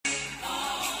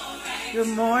Good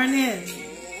morning.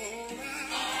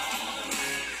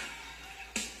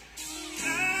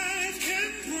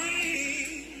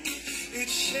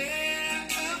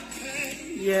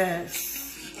 Yes.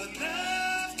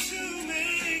 Enough to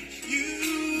make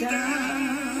you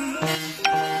down.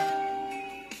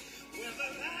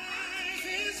 Whether life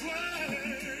is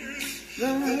worth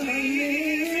the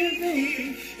living,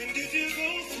 and if you go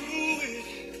through it,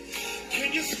 can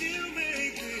you still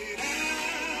make it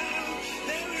out?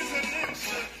 There is an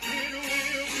answer. It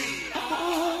will be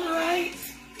all right.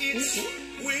 It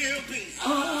will be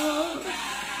all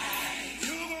right.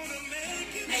 You're gonna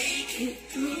make it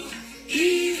through.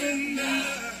 Even the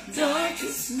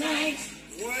darkest night,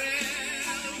 well,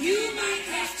 you might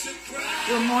have to cry.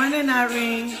 Good morning,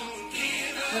 Irene.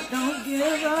 But don't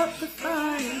give up the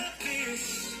fight.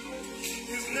 This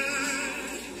is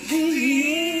not the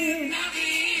end.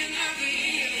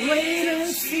 Wait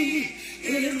and see.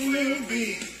 It will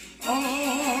be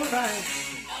all right.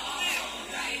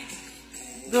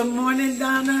 Good morning,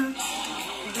 Donna.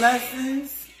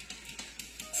 Blessings.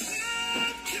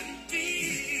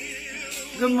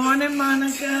 Good morning,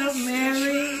 Monica,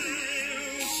 Mary,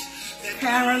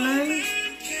 Carolyn,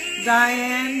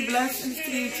 Diane, blessings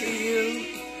to each of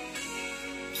you.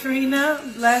 Trina,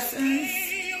 blessings.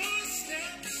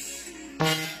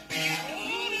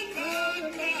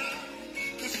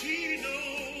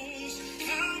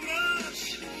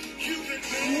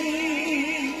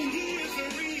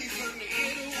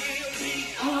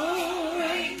 All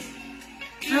right.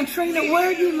 Now, Trina, where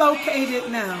are you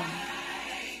located now?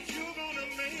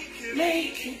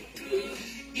 Make it through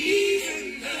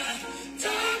even the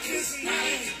darkest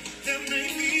night. There may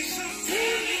be some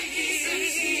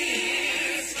tears.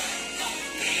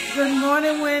 Good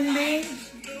morning, Wendy.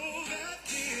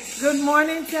 Good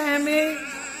morning, Tammy.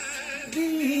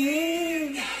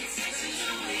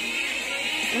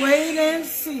 Wait and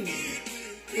see.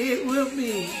 It will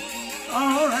be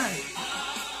all right.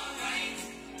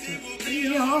 It will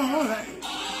be all right.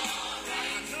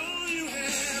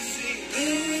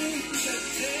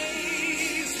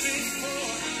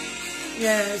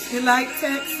 Yes, you like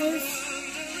Texas?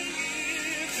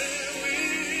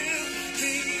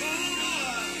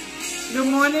 Good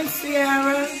morning,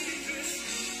 Sierra.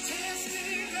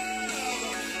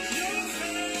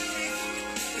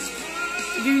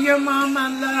 Give your mom my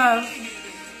love.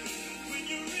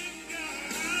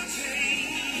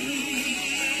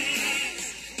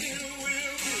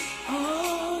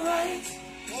 All right.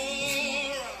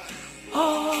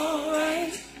 All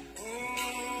right.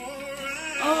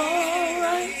 All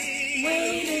right.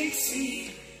 Wait and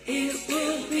see. It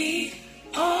will be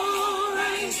all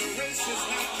right. The race is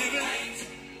not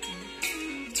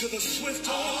given to the swift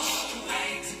or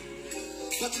straight,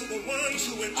 but to the ones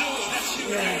who endure. That's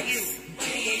you and you. To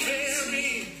the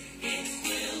very, it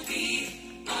will be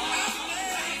all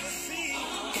right.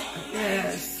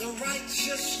 Yes. The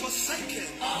righteous forsaken.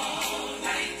 All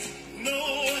right. No,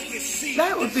 his seed.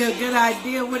 That would be a good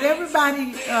idea. Would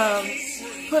everybody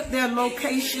put their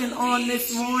location on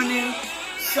this morning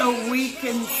so we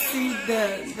can see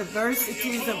the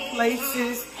diversities of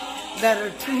places that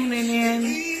are tuning in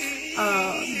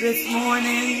this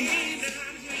morning?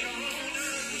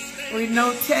 We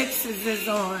know Texas is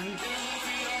on.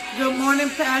 Good morning,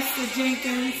 Pastor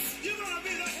Jenkins.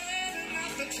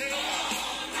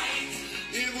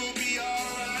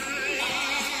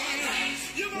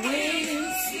 Wait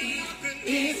and see.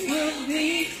 It will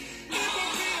be.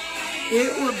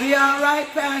 It will be all right,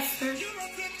 Pastor.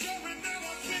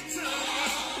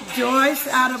 Joyce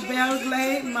out of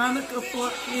Belgrade, Monica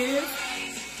Fort Pierce,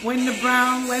 Wenda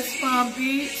Brown, West Palm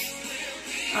Beach,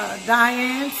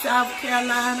 Diane, South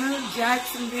Carolina,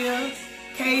 Jacksonville,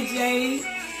 KJ,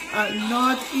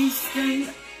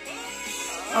 Northeastern,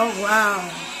 oh wow,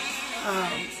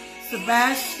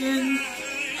 Sebastian,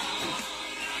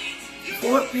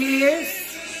 Fort Pierce,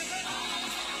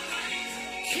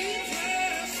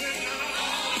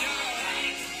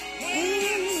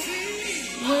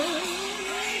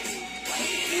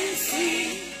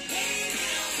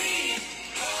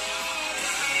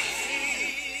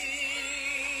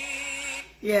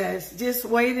 yes, just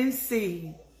wait and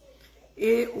see.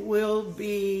 It will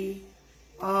be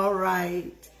all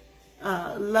right.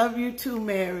 Love you too,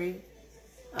 Mary.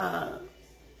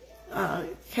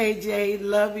 KJ,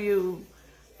 love you.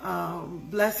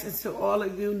 Blessings to all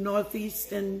of you,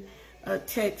 Northeastern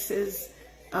Texas,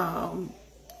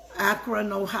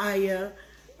 Akron, Ohio.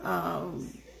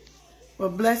 Well,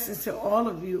 blessings to all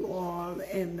of you all.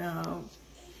 And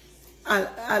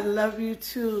I love you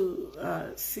too,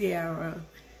 Sierra.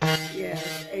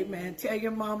 Yes, amen. Tell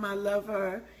your mom I love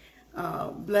her.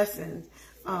 Blessings.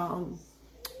 I'm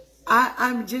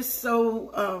just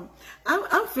so,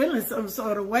 I'm feeling some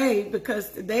sort of way because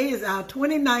today is our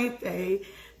 29th day.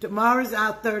 Tomorrow is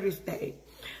our 30th day.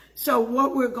 So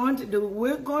what we're going to do,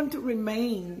 we're going to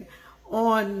remain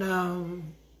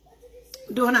on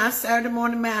doing our Saturday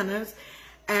morning manners,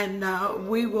 and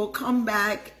we will come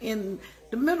back in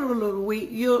the middle of the week.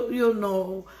 You'll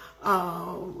know.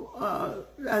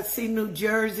 I see New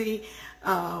Jersey.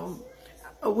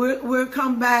 We'll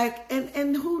come back,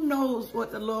 and who knows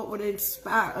what the Lord would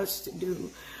inspire us to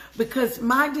do, because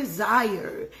my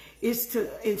desire is to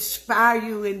inspire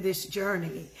you in this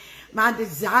journey. My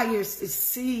desire is to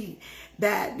see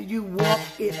that you walk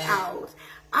it out.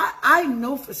 I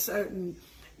know for certain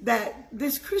that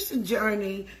this Christian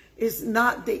journey is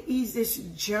not the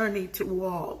easiest journey to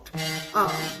walk.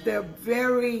 They're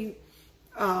very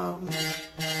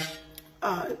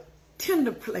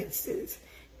tender places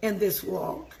in this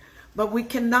walk, but we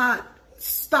cannot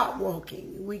stop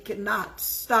walking. We cannot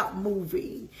stop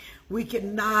moving. We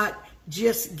cannot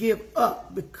just give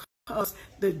up because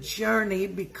the journey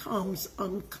becomes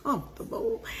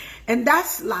uncomfortable. And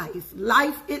that's life.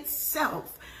 Life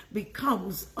itself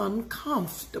becomes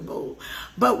uncomfortable,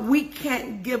 but we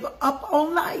can't give up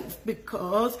on life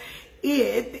because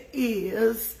it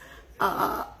is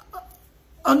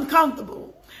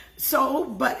uncomfortable. So,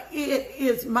 but it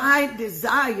is my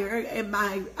desire, and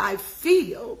I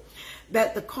feel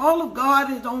that the call of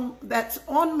God that's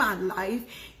on my life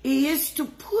is to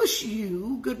push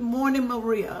you. Good morning,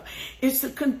 Maria. Is to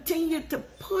continue to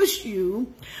push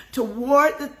you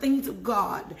toward the things of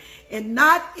God, and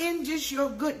not in just your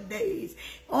good days.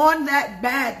 On that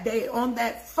bad day, on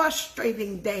that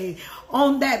frustrating day,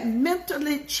 on that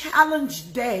mentally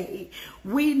challenged day,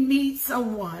 we need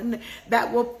someone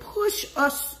that will push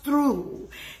us through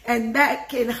and that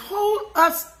can hold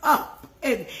us up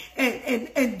and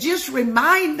just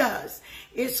remind us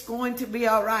it's going to be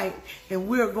all right and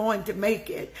we're going to make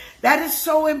it. That is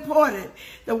so important.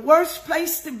 The worst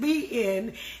place to be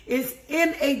in is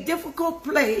in a difficult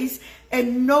place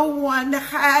and no one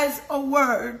has a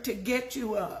word to get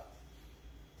you up.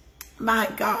 My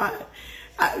God.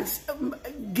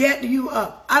 Get you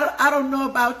up. I don't know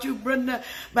about you, Brenda,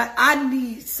 but I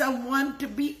need someone to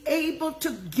be able to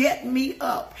get me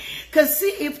up. Because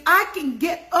see, if I can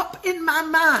get up in my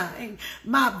mind,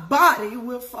 my body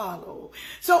will follow.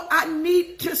 So I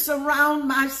need to surround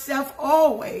myself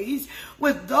always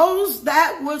with those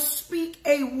that will speak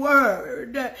a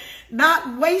word,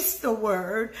 not waste a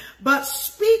word, but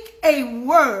speak a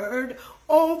word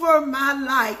over my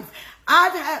life.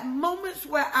 I've had moments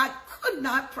where I could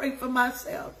not pray for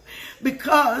myself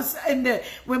because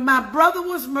when my brother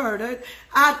was murdered,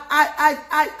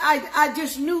 I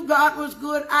just knew God was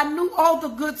good. I knew all the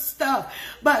good stuff.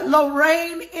 But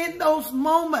Lorraine, in those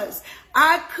moments,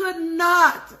 I could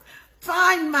not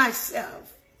find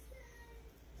myself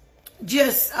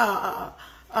just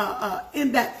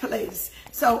in that place.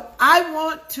 So I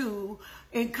want to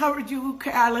encourage you,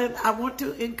 Carolyn. I want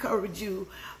to encourage you,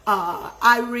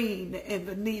 Irene and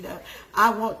Vanita.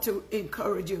 I want to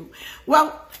encourage you.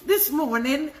 Well, this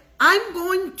morning I'm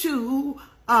going to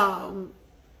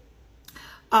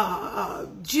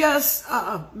just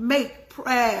make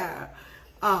prayer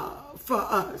for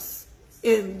us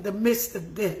in the midst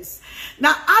of this.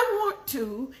 Now I want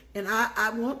to, and I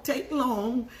won't take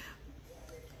long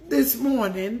this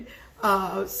morning,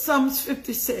 Psalms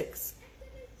 56.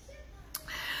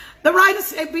 The writer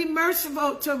said, be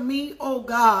merciful to me, O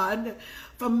God,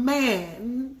 for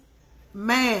man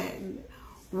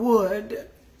would.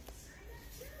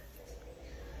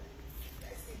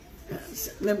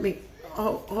 Let me,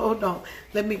 hold on.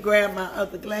 Let me grab my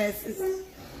other glasses.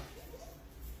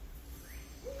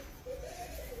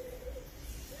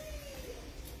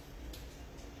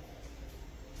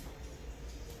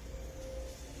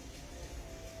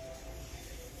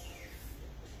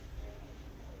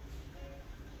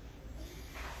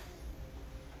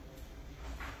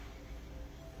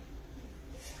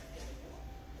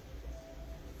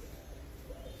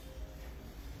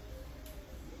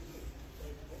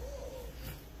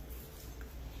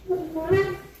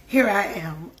 Here I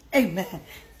am. Amen.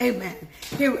 Amen.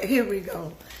 Here we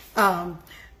go.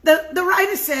 The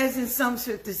writer says in Psalms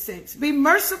 56, be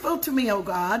merciful to me, O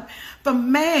God, for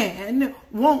man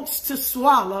wants to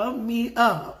swallow me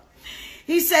up.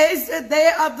 He says that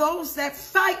there are those that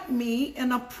fight me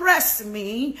and oppress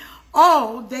me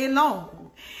all day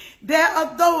long. There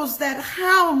are those that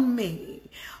hound me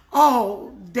all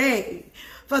day.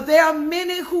 For there are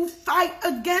many who fight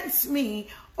against me,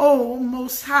 O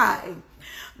Most High.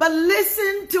 But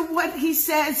listen to what he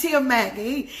says here,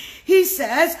 Maggie. He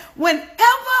says, whenever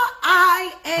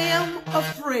I am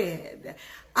afraid.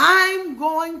 I'm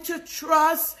going to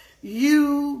trust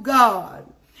you,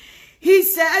 God. He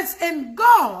says, in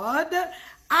God,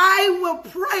 I will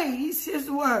praise his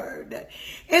word.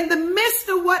 In the midst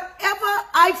of whatever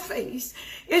I face,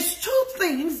 it's two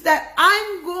things that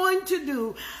I'm going to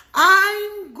do.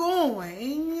 I'm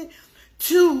going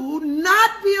to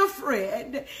not be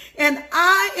afraid, and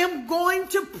I am going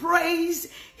to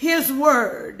praise his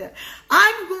word.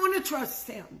 I'm going to trust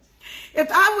him. If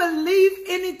I will leave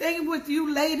anything with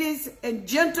you ladies and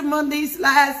gentlemen these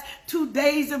last 2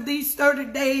 days of these 30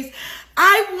 days,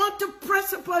 I want to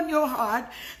press upon your heart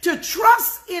to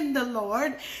trust in the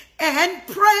Lord and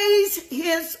praise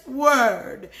his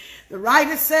word. The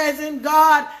writer says, in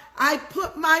God I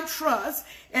put my trust,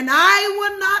 and I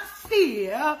will not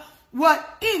fear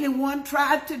what anyone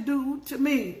tried to do to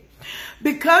me.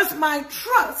 Because my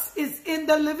trust is in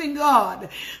the living God.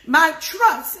 My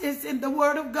trust is in the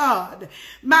word of God.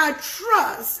 My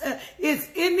trust is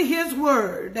in his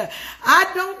word.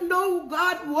 I don't know,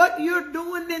 God, what you're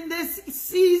doing in this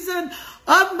season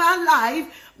of my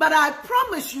life, but I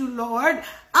promise you, Lord,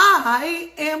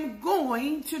 I am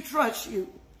going to trust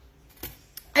you.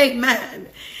 Amen.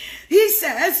 He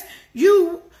says,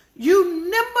 you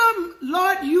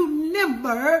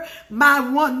number my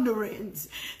wanderings.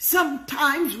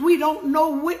 Sometimes we don't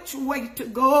know which way to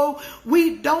go.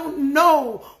 We don't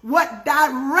know what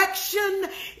direction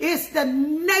is the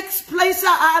next place of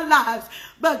our lives.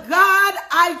 But God,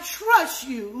 I trust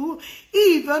you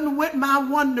even with my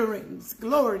wanderings.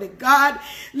 Glory to God.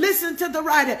 Listen to the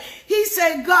writer. He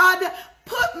said, God,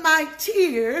 put my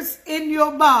tears in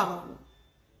your bottle.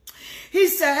 He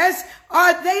says,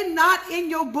 are they not in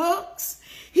your books?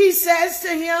 He says to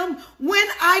him, when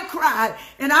I cried,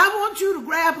 and I want you to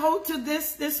grab hold to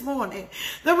this morning.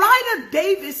 The writer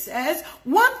David says,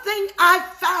 one thing I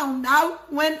found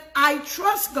out when I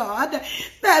trust God,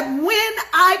 that when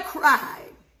I cry,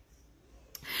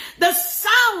 the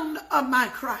sound of my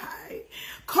cry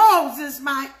causes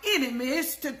my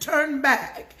enemies to turn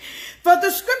back. For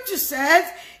the scripture says,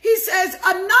 he says,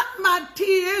 are not my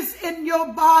tears in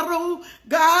your bottle,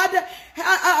 God?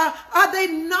 Are they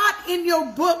not in your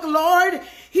book, Lord?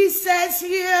 He says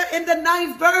here in the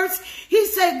 9th verse, he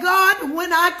said, God,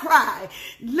 when I cry,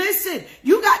 listen,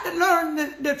 you got to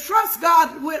learn to trust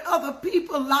God with other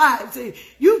people's lives.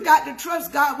 You've got to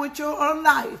trust God with your own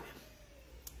life.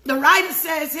 The writer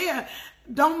says here,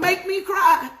 don't make me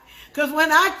cry. Because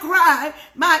when I cry,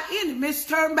 my enemies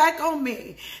turn back on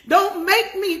me. Don't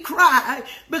make me cry,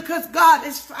 because God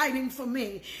is fighting for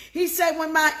me. He said,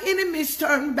 when my enemies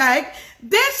turn back,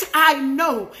 this I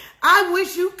know. I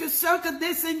wish you could circle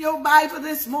this in your Bible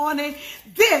this morning.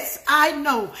 This I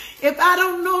know. If I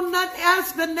don't know nothing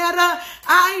else, Vanetta,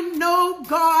 I know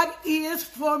God is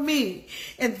for me.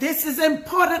 And this is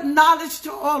important knowledge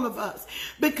to all of us,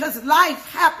 because life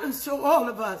happens to all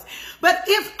of us. But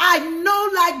if I know,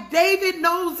 like David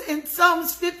knows in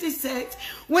Psalms 56,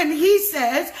 when he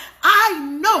says, I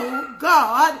know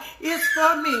God is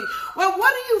for me. Well,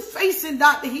 what are you facing,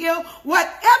 Dr. Hill?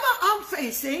 Whatever I'm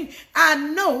facing, I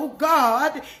know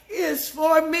God is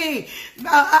for me.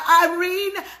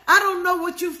 Irene, I don't know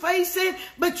what you're facing,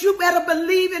 but you better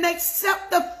believe and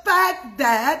accept the fact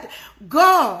that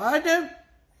God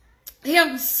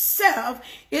himself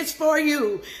is for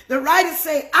you. The writer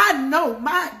say, I know,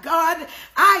 my God,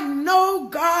 I know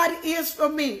God is for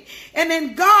me. And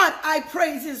in God, I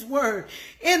praise his word.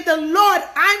 In the Lord,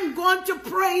 I'm going to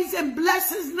praise and bless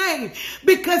his name,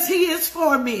 because he is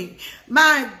for me.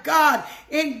 My God,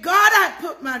 in God I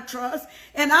put my trust,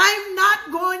 and I'm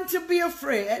not going to be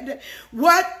afraid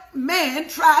what man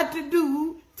tried to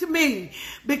do to me,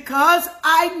 because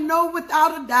I know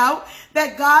without a doubt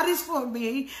that God is for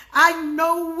me. I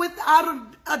know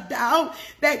without a doubt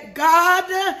that God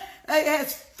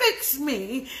has fixed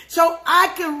me, so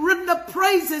I can render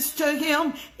praises to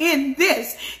him in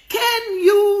this. Can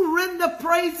you render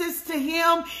praises to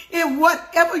him in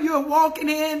whatever you're walking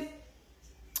in?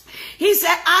 He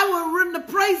said, I will render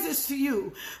praises to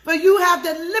you, for you have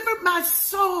delivered my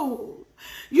soul.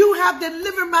 You have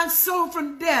delivered my soul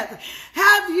from death.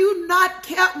 Have you not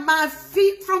kept my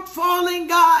feet from falling,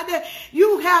 God?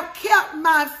 You have kept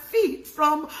my feet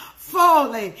from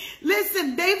falling.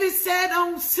 Listen, David said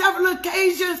on several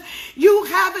occasions, you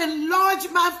have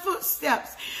enlarged my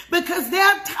footsteps, because there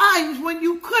are times when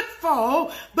you could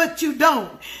fall, but you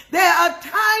don't. There are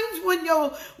times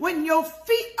when your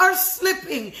feet are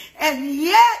slipping, and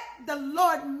yet the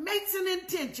Lord makes an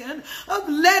intention of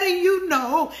letting you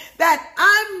know that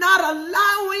I'm not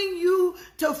allowing you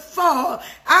to fall.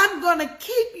 I'm going to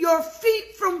keep your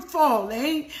feet from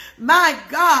falling, my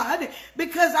God,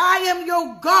 because I am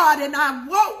your God and I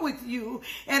walk with you,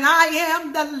 and I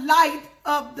am the light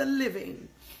of the living.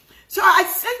 So I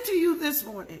say to you this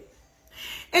morning,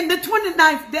 in the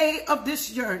 29th day of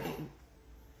this journey,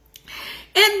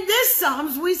 in this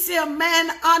Psalms, we see a man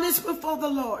honest before the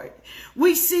Lord.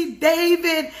 We see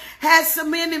David has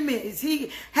some enemies.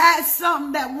 He has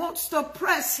some that wants to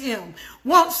oppress him,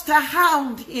 wants to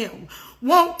hound him,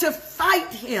 want to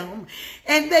fight him.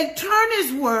 And they turn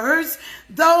his words,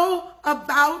 though,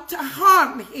 about to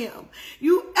harm him.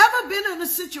 You ever been in a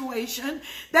situation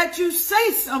that you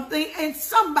say something and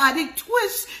somebody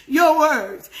twists your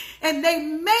words and they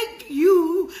make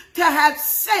you to have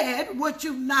said what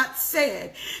you've not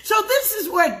said? So this is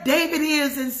where David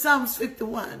is in Psalms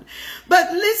 51.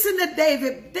 But listen to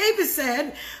David. David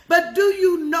said, but do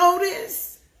you notice?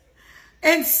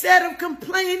 Instead of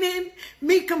complaining,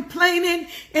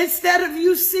 instead of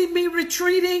you see me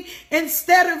retreating,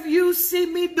 instead of you see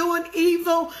me doing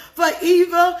evil for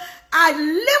evil, I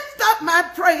lift up my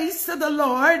praise to the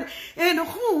Lord, in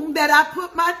whom that I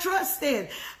put my trust in.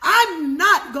 I'm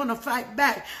not going to fight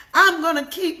back. I'm going to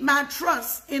keep my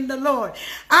trust in the Lord.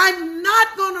 I'm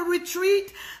not going to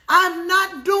retreat. I'm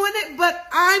not doing it, but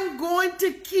I'm going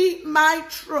to keep my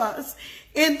trust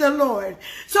in the Lord.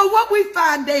 So what we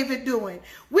find David doing?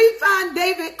 We find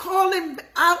David calling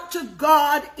out to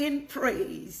God in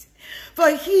praise. For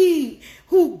he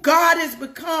who God has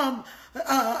become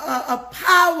a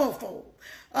powerful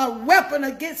weapon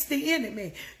against the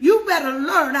enemy. You better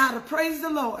learn how to praise the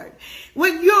Lord.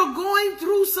 When you're going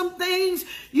through some things,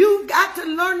 you've got to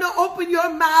learn to open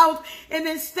your mouth, and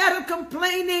instead of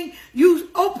complaining, you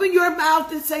open your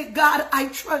mouth and say, God, I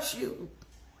trust you.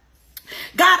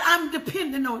 God, I'm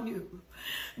depending on you.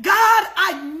 God,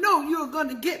 I know you're going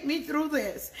to get me through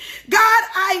this. God,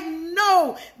 I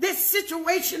know this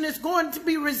situation is going to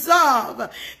be resolved,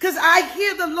 because I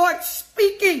hear the Lord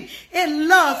speaking in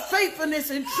love, faithfulness,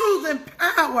 and truth, and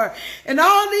power. And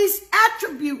all these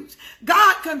attributes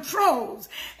God controls.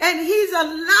 And he's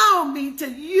allowing me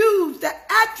to use the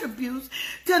attributes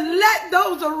to let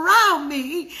those around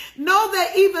me know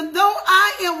that even though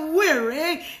I am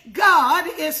weary, God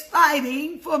is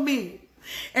fighting for me.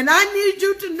 And I need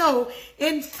you to know,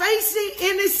 in facing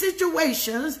any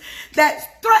situations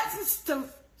that threatens to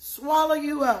swallow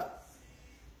you up,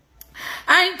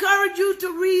 I encourage you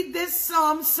to read this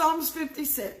Psalm, Psalms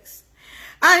 56.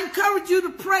 I encourage you to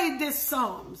pray this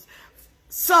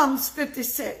Psalms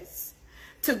 56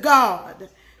 to God,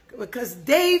 because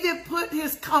David put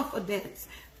his confidence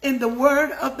in the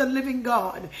word of the living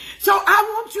God. So I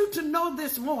want you to know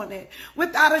this morning,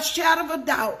 without a shadow of a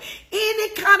doubt, any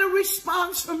kind of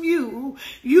response from you,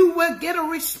 you will get a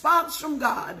response from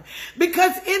God.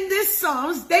 Because in this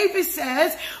Psalms, David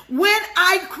says, when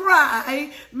I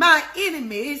cry, my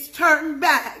enemies turn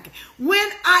back. When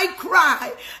I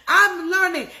cry, I'm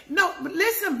learning. No,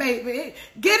 listen, baby,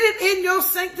 get it in your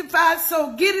sanctified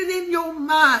soul, get it in your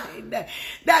mind,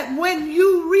 that when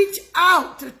you reach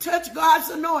out to touch God's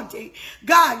anointing,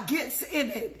 God gets in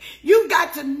it. You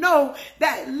got to know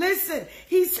that, listen,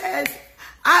 he says,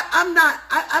 I'm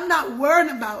not worried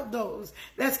about those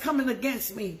that's coming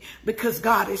against me, because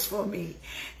God is for me.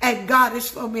 And God is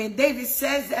for me. And David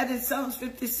says that in Psalms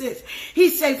 56. He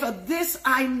said, for this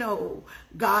I know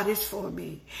God is for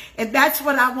me. And that's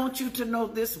what I want you to know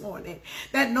this morning,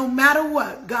 that no matter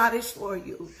what, God is for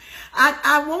you.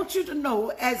 I want you to know,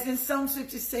 as in Psalms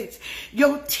 56,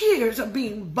 your tears are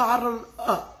being bottled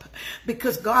up,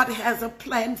 because God has a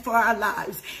plan for our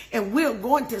lives, and we're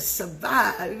going to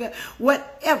survive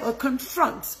whatever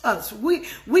confronts us. We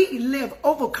live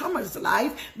overcomer's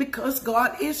life because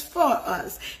God is for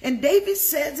us. And David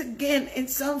says again in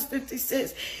Psalms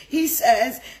 56, he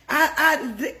says,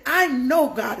 I know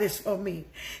God is for me.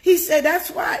 He said,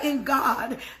 that's why in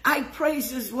God I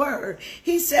praise his word.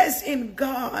 He says, in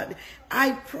God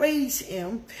I praise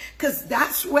him, because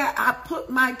that's where I put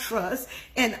my trust,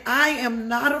 and I am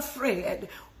not afraid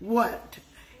what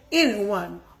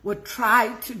anyone would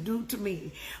try to do to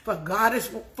me, for God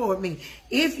is for me.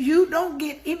 If you don't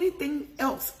get anything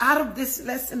else out of this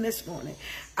lesson this morning,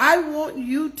 I want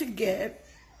you to get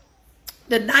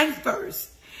the 9th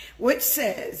verse, which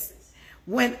says,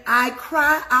 when I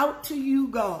cry out to you,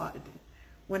 God,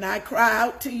 When I cry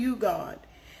out to you, God,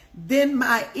 then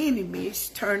my enemies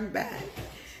turn back.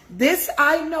 This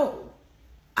I know.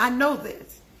 I know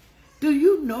this. Do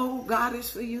you know God is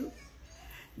for you?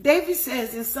 David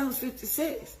says in Psalms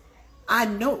 56, I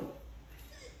know.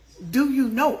 Do you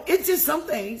know? It's just some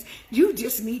things you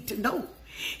just need to know.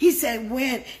 He said,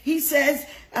 when he says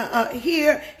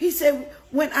here, he said,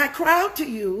 when I cry out to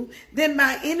you, then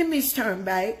my enemies turn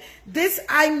back. This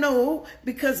I know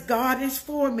because God is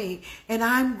for me, and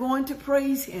I'm going to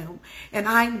praise him, and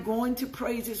I'm going to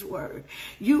praise his word.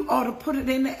 You ought to put it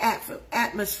in the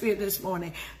atmosphere this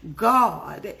morning.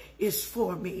 God is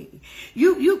for me.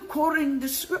 You quoting the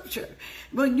scripture.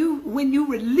 When you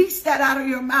release that out of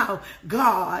your mouth,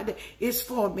 God is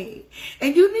for me.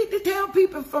 And you need to tell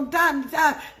people from time to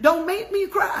time, don't make me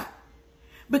cry,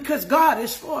 because God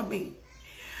is for me.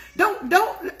 Don't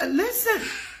listen.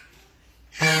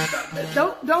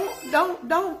 Don't.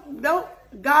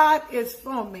 God is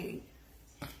for me.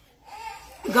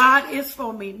 God is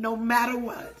for me no matter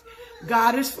what.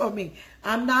 God is for me.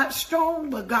 I'm not strong,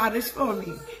 but God is for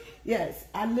me. Yes,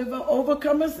 I live an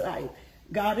overcomer's life.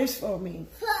 God is for me.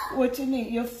 What you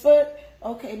need? Your foot?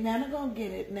 Okay, Nana gonna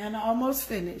get it. Nana almost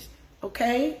finished.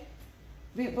 Okay,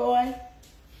 big boy.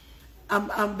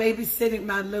 I'm babysitting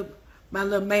my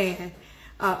little man.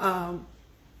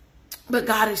 But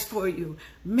God is for you.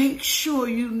 Make sure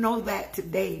you know that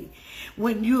today.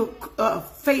 When you're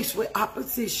faced with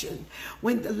opposition,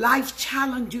 when the life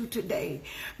challenge you today,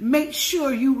 make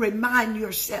sure you remind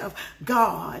yourself,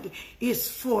 God is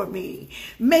for me.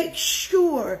 Make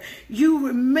sure you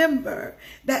remember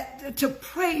that to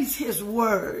praise his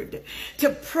word, to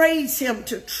praise him,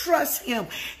 to trust him,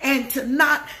 and to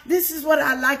not, this is what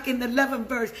I like in the 11th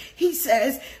verse. He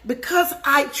says, because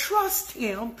I trust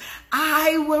him,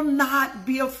 I will not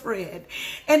be afraid.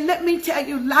 And let me tell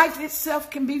you, life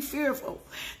itself can be fearful.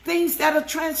 Things that are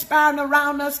transpiring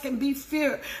around us can be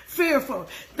fearful.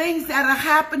 Things that are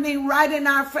happening right in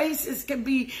our faces can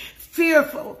be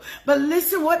fearful. But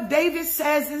listen what David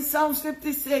says in Psalms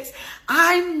 56.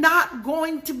 I'm not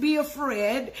going to be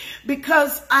afraid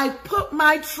because I put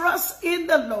my trust in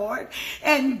the Lord,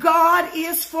 and God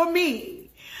is for me.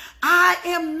 I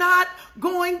am not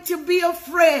going to be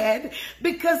afraid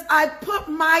because I put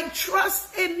my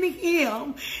trust in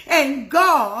him, and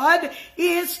God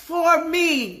is for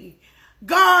me.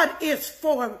 God is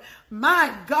for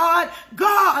my God.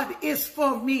 God is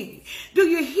for me. Do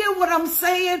you hear what I'm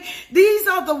saying? These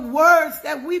are the words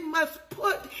that we must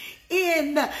put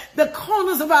in the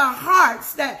corners of our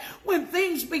hearts, that when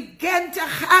things begin to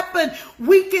happen,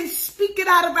 we can speak it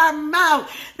out of our mouth,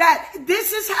 that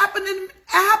this is happening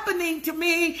to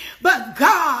me, but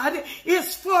God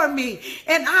is for me,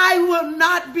 and I will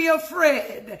not be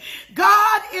afraid.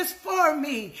 God is for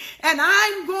me, and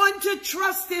I'm going to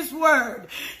trust his word.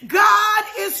 God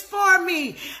is for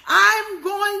me. I'm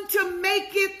going to make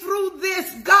it through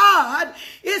this. God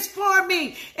is for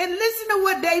me. And listen to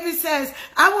what David says.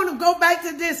 I want to go back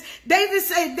to this. David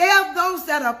said, there are those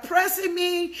that are pressing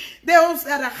me, those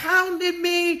that are hounding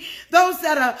me, those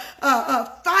that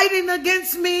are fighting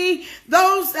against me,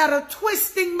 those that are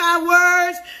twisting my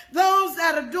words, those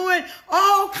that are doing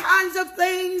all kinds of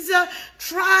things,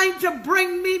 trying to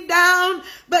bring me down.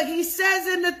 But he says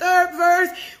in the 3rd verse,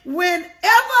 whenever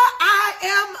I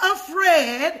am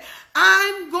afraid,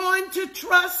 I'm going to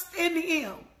trust in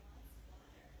him.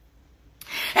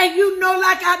 And you know,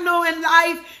 like I know in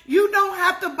life, you don't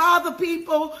have to bother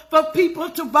people for people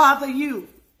to bother you.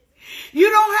 You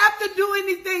don't have to do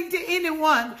anything to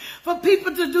anyone for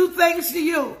people to do things to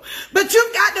you. But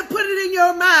you've got to put it in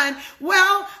your mind,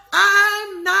 well,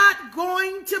 I'm not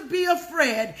going to be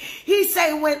afraid. He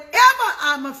said, whenever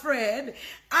I'm afraid,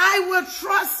 I will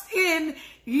trust in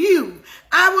you.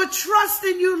 I will trust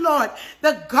in you, Lord,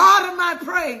 the God of my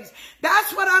praise.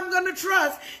 That's what I'm going to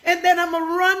trust. And then I'm going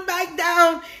to run back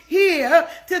down here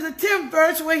to the 10th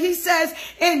verse where he says,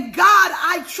 in God,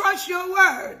 I trust your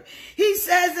word. He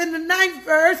says in the 9th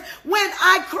verse, when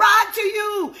I cry to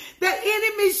you, the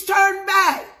enemies turn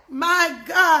back. My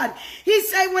God. He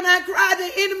said, when I cry,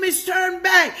 the enemies turn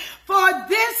back. For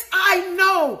this I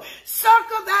know.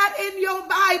 Circle that in your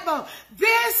Bible.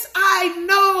 This I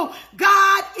know.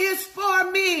 God is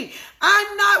for me.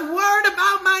 I'm not worried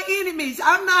about my enemies.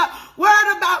 I'm not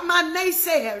worried about my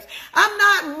naysayers. I'm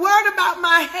not worried about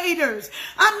my haters.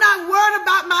 I'm not worried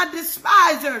about my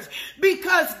despisers,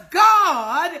 because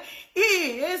God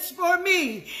is for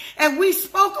me. And we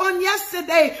spoke on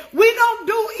yesterday, we don't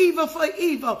do evil for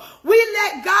evil. We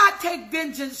let God take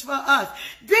vengeance for us.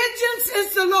 Vengeance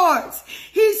is the Lord's.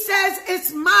 He says,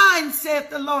 it's mine, saith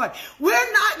the Lord.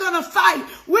 We're not going to fight.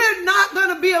 We're not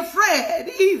going to be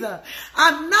afraid either.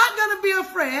 I'm not going to be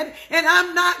afraid, and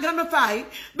I'm not going to fight,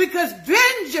 because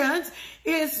vengeance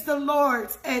is the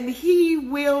Lord's, and he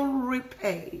will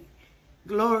repay.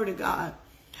 Glory to God.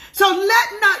 So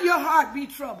let not your heart be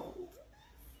troubled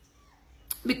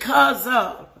because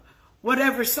of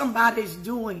whatever somebody's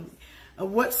doing, or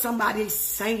what somebody's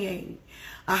saying,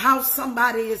 or how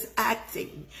somebody is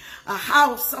acting, or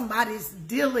how somebody's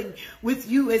dealing with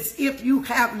you as if you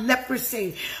have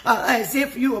leprosy, as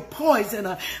if you are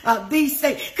poison, these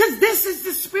things. Because this is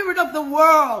the spirit of the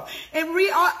world. In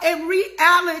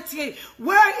reality,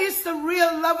 where is the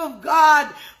real love of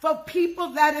God for people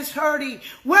that is hurting?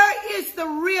 Where is the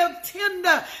real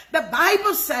tender? The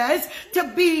Bible says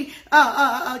to be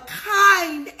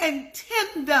kind and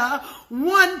tender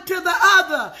one to the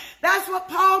other. That's what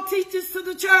Paul teaches to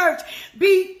the church.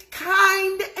 Be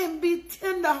kind and be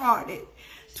tenderhearted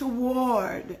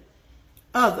toward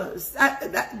others.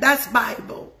 That's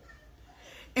Bible.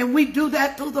 And we do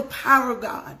that through the power of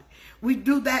God. We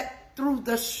do that through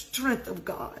the strength of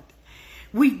God.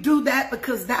 We do that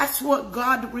because that's what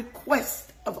God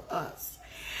requests of us.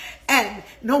 And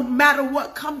no matter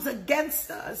what comes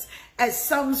against us, as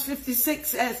Psalms 56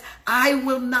 says, I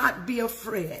will not be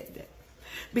afraid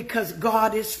because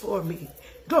God is for me.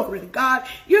 Glory to God.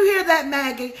 You hear that,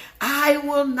 Maggie? I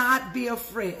will not be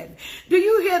afraid. Do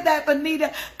you hear that,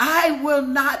 Benita? I will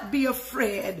not be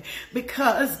afraid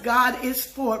because God is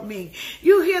for me.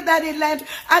 You hear that, Elaine?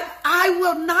 I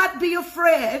will not be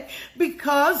afraid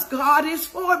because God is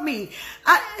for me.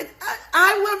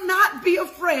 I will not be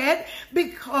afraid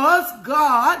because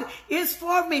God is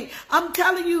for me. I'm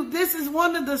telling you, this is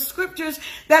one of the scriptures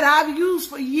that I've used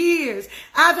for years.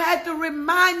 I've had to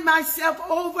remind myself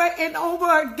over and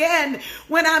over again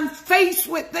when I'm faced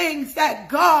with things that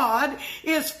God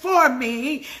is for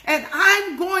me, and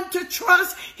I'm going to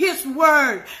trust his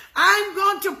word. I'm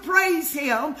going to praise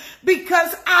him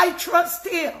because I trust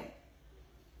him.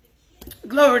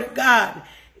 Glory to God.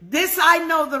 This I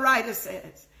know, the writer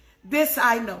says. This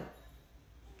I know.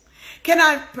 Can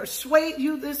I persuade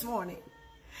you this morning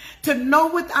to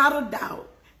know without a doubt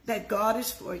that God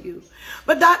is for you?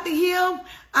 But Dr. Hill,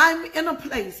 I'm in a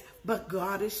place, but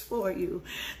God is for you.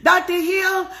 Dr.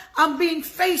 Hill, I'm being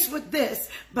faced with this,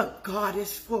 but God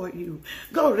is for you.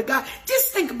 Glory to God.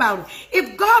 Just think about it.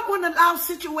 If God wouldn't allow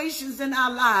situations in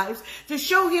our lives to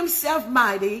show himself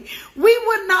mighty, we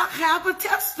would not have a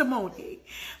testimony.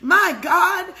 My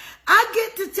God, I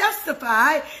get to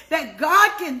testify that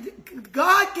God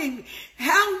can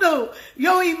handle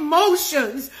your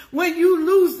emotions when you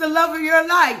lose the love of your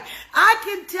life. I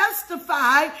can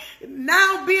testify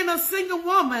now, being a single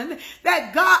woman,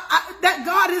 that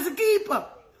God is a keeper.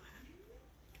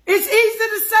 It's easy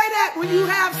to say that when you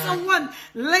have someone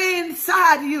laying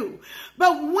inside you.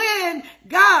 But when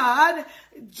God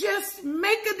just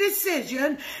make a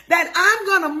decision that I'm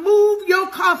going to move your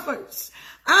comforts,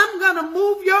 I'm going to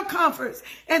move your comforts.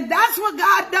 And that's what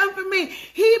God done for me.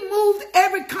 He moved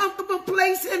every comfortable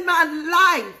place in my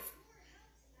life.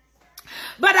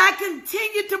 But I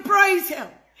continue to praise him.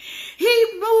 He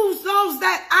moves those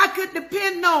that I could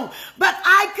depend on, but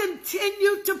I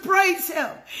continue to praise him.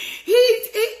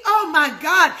 Oh my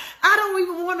God, I don't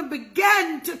even want to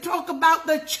begin to talk about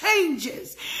the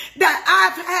changes that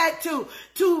I've had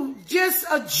to just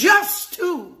adjust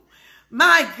to.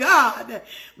 My God,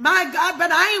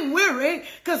 but I ain't worried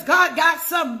because God got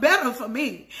something better for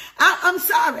me. I'm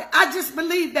sorry. I just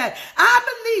believe that.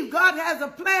 I believe God has a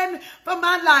plan for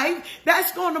my life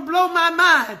that's going to blow my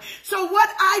mind. So what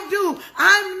I do,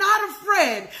 I'm not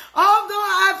afraid. Although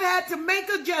I've had to make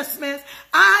adjustments,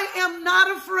 I am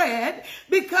not afraid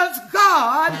because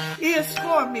God is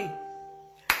for me.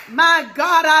 My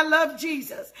God, I love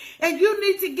Jesus. And you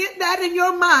need to get that in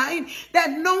your mind,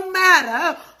 that no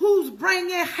matter who's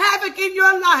bringing havoc in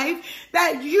your life,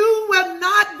 that you will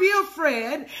not be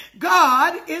afraid.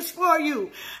 God is for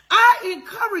you. I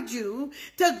encourage you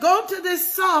to go to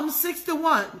this Psalm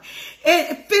 61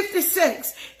 and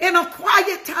 56 in a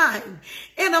quiet time,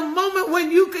 in a moment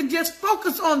when you can just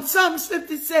focus on Psalms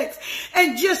 56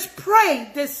 and just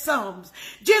pray this Psalms.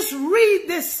 Just read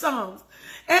this Psalms.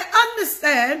 And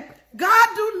understand, God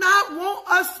do not want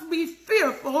us to be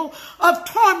fearful of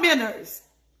tormentors.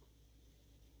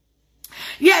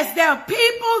 Yes, there are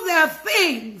people, there are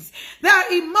things, there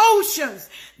are emotions,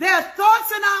 there are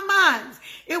thoughts in our minds.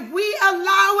 If we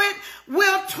allow it,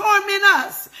 will torment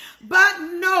us. But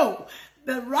no,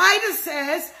 The writer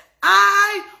says,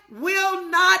 I will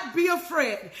not be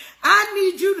afraid. I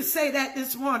need you to say that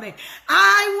this morning.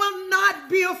 I will not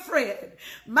be afraid.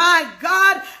 My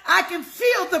God, I can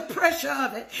feel the pressure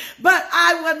of it, but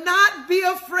I will not be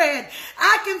afraid.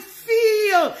 I can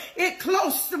feel it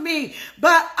close to me,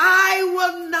 but I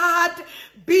will not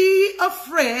be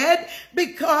afraid,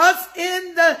 because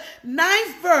in the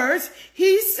 9th verse,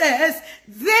 he says,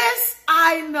 this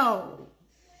I know,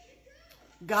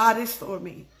 God is for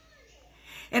me.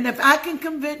 And if I can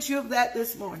convince you of that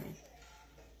this morning,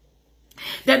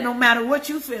 that no matter what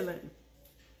you're feeling,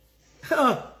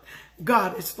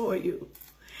 God is for you.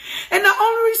 And the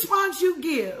only response you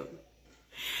give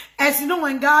as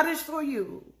knowing God is for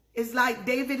you is like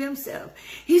David himself.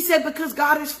 He said, because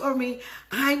God is for me,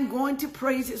 I'm going to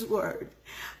praise his word.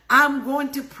 I'm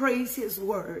going to praise his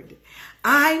word.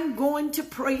 I'm going to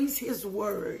praise his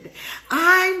word.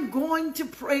 I'm going to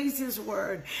praise his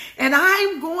word. And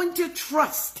I'm going to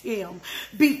trust him,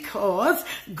 because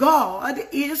God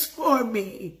is for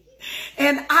me.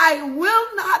 And I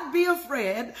will not be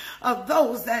afraid of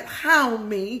those that hound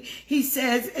me. He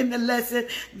says in the lesson,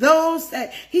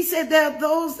 he said there are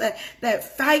those that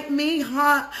fight me,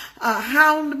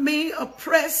 hound me,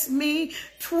 oppress me,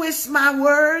 twist my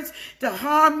words to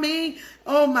harm me.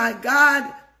 Oh my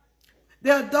God.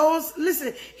 There are those,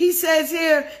 listen, he says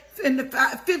here in the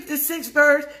 56th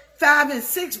verse, 5 and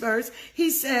 6 verse, he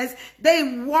says,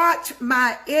 they watch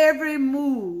my every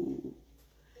move.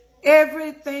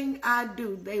 Everything I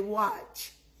do, they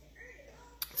watch,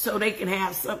 so they can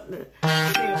have something to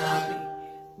say about me.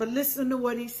 But listen to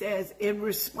what he says in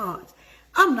response.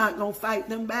 I'm not going to fight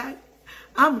them back.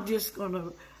 I'm just going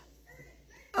to,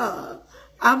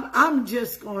 I'm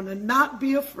just going to not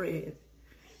be afraid,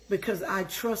 because I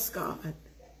trust God.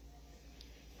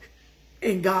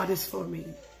 And God is for me.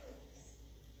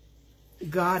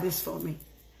 God is for me.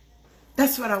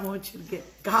 That's what I want you to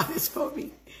get. God is for me.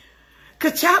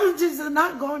 Because challenges are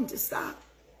not going to stop.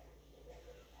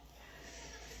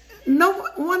 No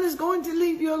one is going to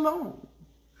leave you alone.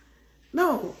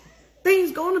 No.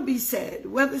 Things going to be said,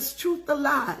 whether it's truth or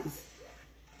lies.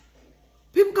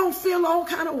 People going to feel all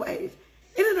kind of ways.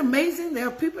 Isn't it amazing? There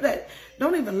are people that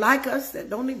don't even like us, that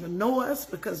don't even know us,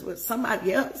 because what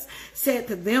somebody else said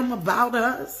to them about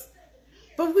us.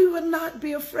 But we will not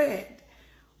be afraid.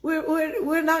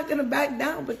 We're not going to back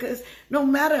down, because no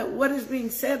matter what is being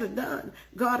said or done,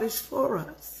 God is for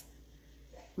us.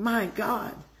 My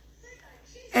God.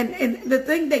 And the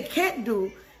thing they can't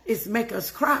do is make us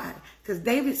cry. Because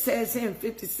David says here in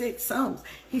 56 Psalms,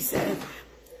 he said,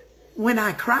 when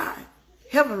I cry,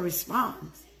 heaven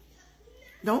responds.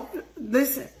 Don't,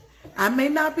 listen, I may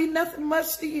not be nothing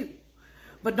much to you,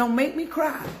 but don't make me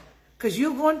cry, because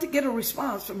you're going to get a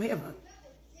response from heaven.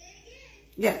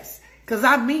 Yes. Because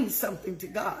I mean something to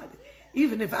God,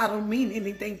 even if I don't mean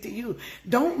anything to you.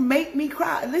 Don't make me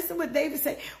cry. Listen what David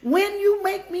said. When you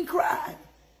make me cry,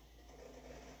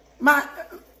 my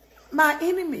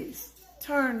enemies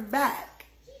turn back,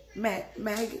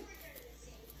 Maggie,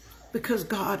 because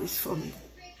God is for me.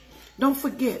 Don't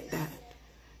forget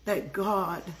that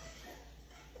God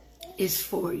is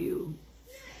for you.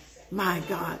 My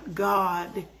God,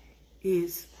 God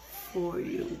is for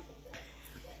you.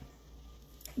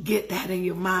 Get that in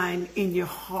your mind, in your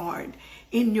heart,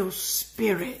 in your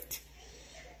spirit,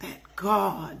 that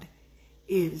God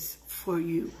is for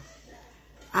you.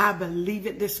 I believe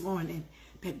it this morning,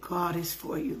 that God is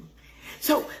for you.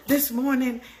 So this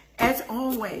morning, as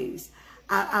always,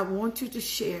 I want you to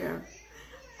share.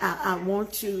 I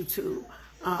want you to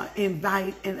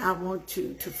invite, and I want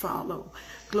you to follow.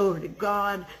 Glory to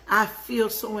God. I feel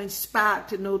so inspired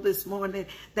to know this morning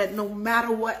that no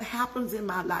matter what happens in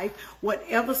my life,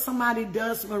 whatever somebody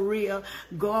does, Maria,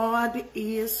 God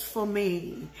is for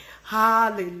me.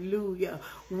 Hallelujah.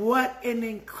 What an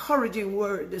encouraging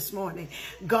word this morning.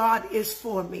 God is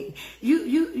for me.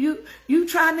 You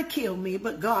trying to kill me,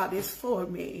 but God is for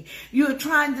me. You're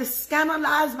trying to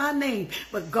scandalize my name,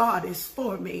 but God is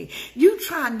for me. You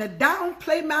trying to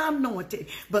downplay my anointing,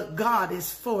 but God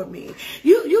is for me.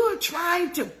 You are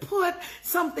trying to put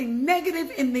something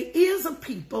negative in the ears of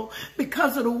people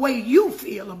because of the way you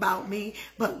feel about me,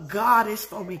 but God is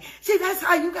for me. See, that's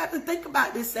how you got to think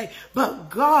about this thing. But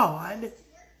God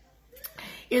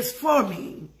is for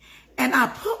me, and I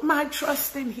put my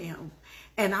trust in him,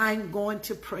 and I'm going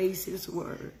to praise his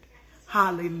word.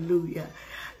 Hallelujah.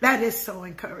 That is so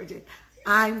encouraging.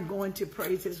 I'm going to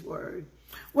praise his word.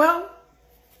 Well,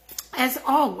 as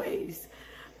always,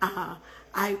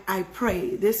 I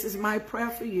pray, this is my prayer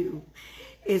for you,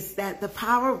 is that the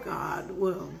power of God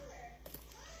will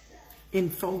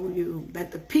enfold you,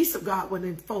 that the peace of God will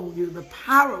enfold you, the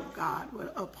power of God will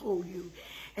uphold you,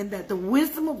 and that the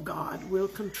wisdom of God will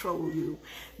control you.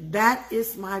 That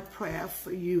is my prayer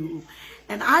for you.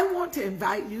 And I want to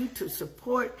invite you to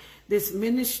support this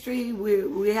ministry.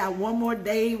 We have one more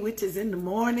day, which is in the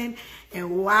morning.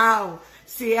 And wow,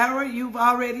 Sierra, you've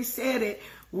already said it.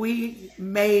 We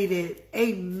made it.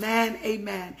 Amen,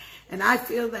 amen. And I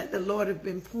feel that the Lord has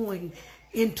been pouring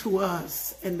into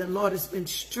us, and the Lord has been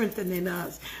strengthening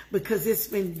us, because it's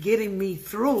been getting me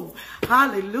through.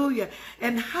 Hallelujah.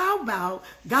 And how about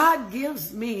God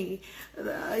gives me,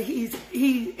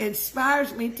 he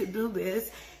inspires me to do this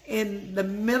in the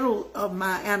middle of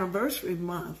my anniversary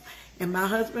month. And my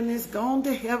husband is gone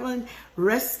to heaven,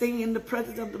 resting in the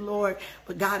presence of the Lord.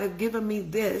 But God has given me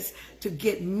this to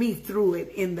get me through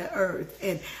it in the earth.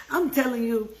 And I'm telling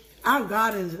you, our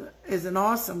God is an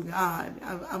awesome God.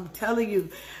 I'm telling you,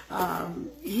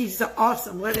 he's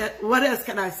awesome. What else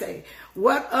can I say?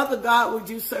 What other God would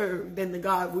you serve than the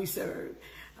God we serve?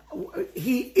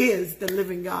 He is the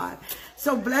living God.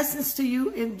 So blessings to you.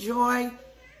 Enjoy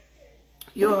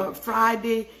your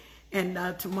Friday.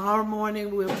 And tomorrow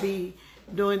morning we'll be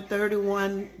doing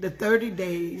the 30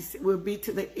 days. We'll be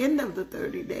to the end of the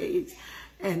 30 days.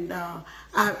 And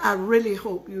I really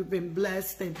hope you've been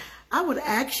blessed. And I would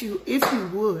ask you, if you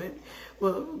would,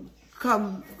 well,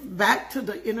 come back to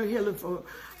the Inner Healing for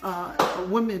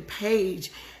Women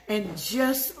page and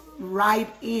just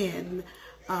write in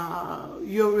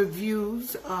your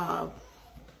reviews.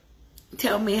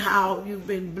 Tell me how you've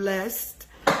been blessed.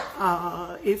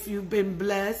 If you've been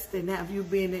blessed, and have you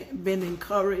been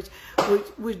encouraged,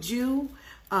 would you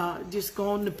just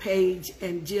go on the page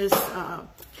and just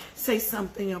say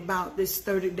something about this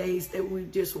 30 days that we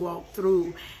just walked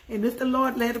through. And if the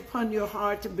Lord laid upon your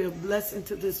heart to be a blessing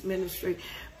to this ministry,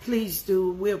 please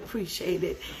do. We appreciate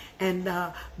it. And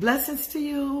blessings to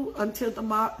you until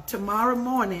tomorrow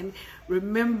morning.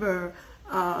 Remember,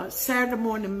 Saturday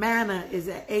morning manna is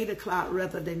at 8 o'clock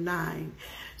rather than 9.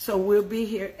 So we'll be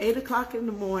here 8 o'clock in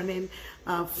the morning,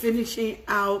 finishing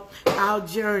out our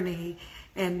journey.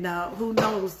 And who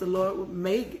knows, the Lord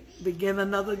may begin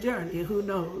another journey. Who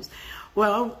knows?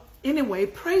 Well, anyway,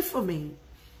 pray for me.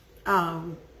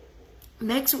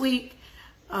 Next week,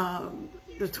 the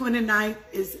 29th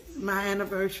is my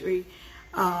anniversary.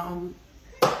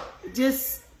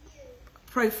 Just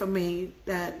pray for me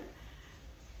that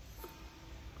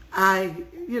I'm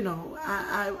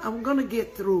going to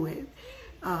get through it.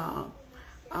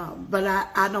 But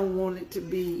I don't want it to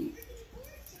be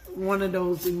one of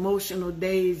those emotional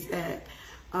days that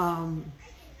I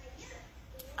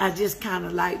just kind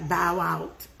of like bow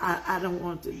out. I don't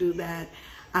want to do that.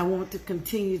 I want to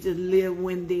continue to live,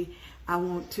 Wendy. I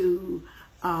want to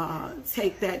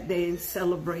take that day and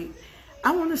celebrate.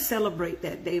 I want to celebrate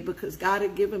that day because God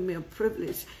had given me a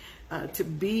privilege to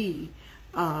be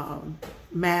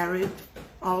married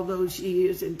all those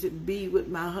years and to be with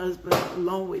my husband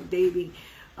along with dating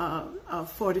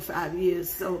 45 years.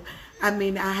 So, I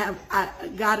mean,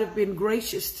 God has been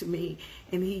gracious to me,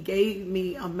 and he gave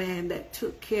me a man that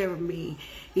took care of me.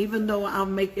 Even though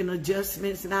I'm making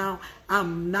adjustments now,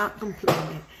 I'm not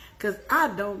complaining, because I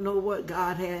don't know what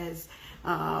God has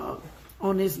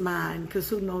on his mind, because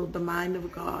who knows the mind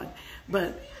of God.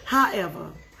 But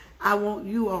however, I want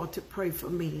you all to pray for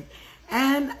me.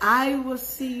 And I will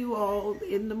see you all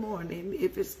in the morning,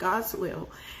 if it's God's will,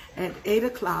 at 8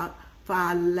 o'clock for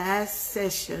our last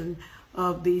session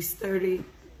of these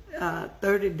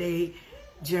 30-day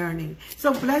journey.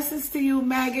 So blessings to you,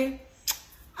 Maggie.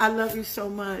 I love you so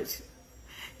much.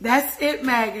 That's it,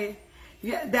 Maggie.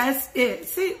 Yeah, that's it.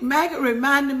 See, Maggie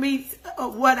reminded me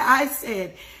of what I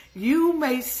said. You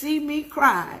may see me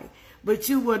cry, but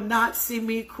you will not see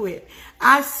me quit.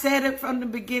 I said it from the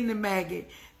beginning, Maggie.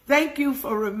 Thank you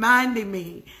for reminding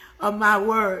me of my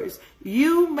words.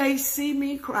 You may see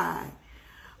me cry,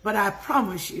 but I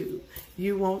promise you,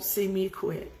 you won't see me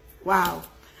quit. Wow.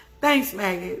 Thanks,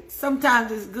 Maggie.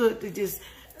 Sometimes it's good to just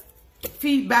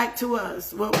feed back to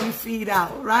us what we feed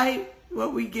out, right?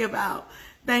 What we give out.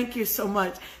 Thank you so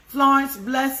much. Florence,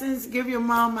 blessings. Give your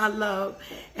mom my love.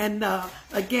 And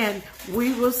again,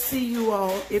 we will see you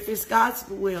all, if it's God's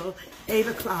will, 8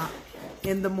 o'clock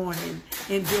in the morning.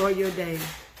 Enjoy your day.